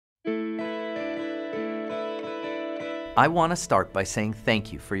I want to start by saying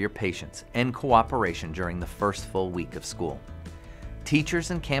thank you for your patience and cooperation during the first full week of school. Teachers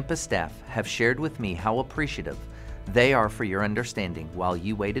and campus staff have shared with me how appreciative they are for your understanding while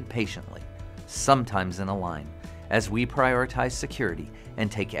you waited patiently, sometimes in a line, as we prioritize security and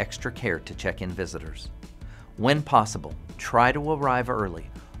take extra care to check in visitors. When possible, try to arrive early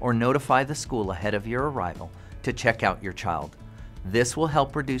or notify the school ahead of your arrival to check out your child. This will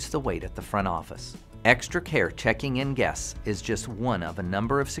help reduce the wait at the front office. Extra care checking in guests is just one of a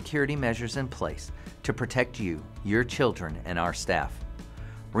number of security measures in place to protect you, your children, and our staff.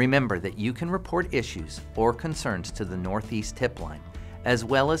 Remember that you can report issues or concerns to the North East Tipline, as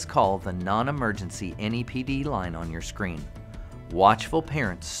well as call the non-emergency NEPD line on your screen. Watchful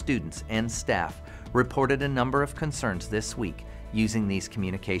parents, students, and staff reported a number of concerns this week using these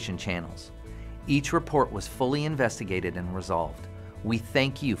communication channels. Each report was fully investigated and resolved. We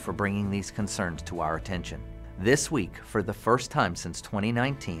thank you for bringing these concerns to our attention. This week, for the first time since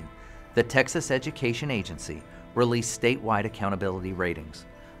 2019, the Texas Education Agency released statewide accountability ratings.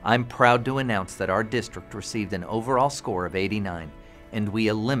 I'm proud to announce that our district received an overall score of 89, and we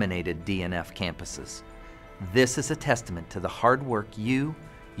eliminated DNF campuses. This is a testament to the hard work you,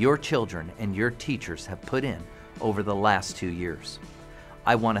 your children, and your teachers have put in over the last 2 years.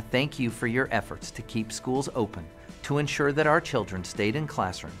 I want to thank you for your efforts to keep schools open to ensure that our children stayed in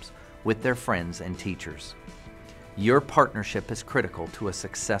classrooms with their friends and teachers. Your partnership is critical to a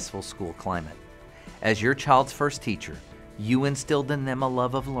successful school climate. As your child's first teacher, you instilled in them a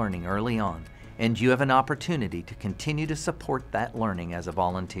love of learning early on, and you have an opportunity to continue to support that learning as a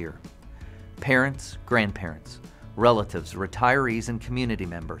volunteer. Parents, grandparents, relatives, retirees, and community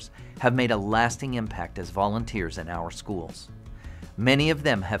members have made a lasting impact as volunteers in our schools. Many of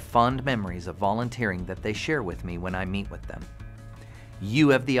them have fond memories of volunteering that they share with me when I meet with them. You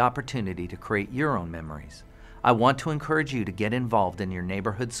have the opportunity to create your own memories. I want to encourage you to get involved in your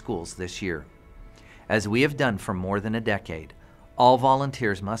neighborhood schools this year. As we have done for more than a decade, all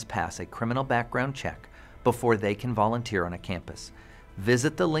volunteers must pass a criminal background check before they can volunteer on a campus.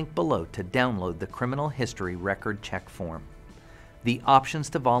 Visit the link below to download the criminal history record check form. The options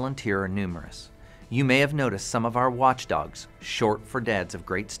to volunteer are numerous. You may have noticed some of our watchdogs, short for dads of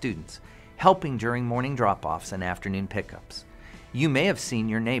great students, helping during morning drop-offs and afternoon pickups. You may have seen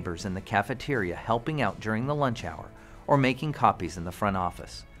your neighbors in the cafeteria helping out during the lunch hour or making copies in the front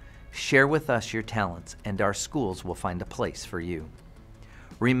office. Share with us your talents and our schools will find a place for you.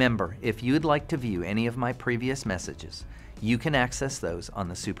 Remember, if you'd like to view any of my previous messages, you can access those on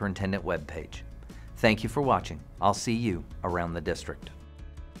the Superintendent webpage. Thank you for watching. I'll see you around the district.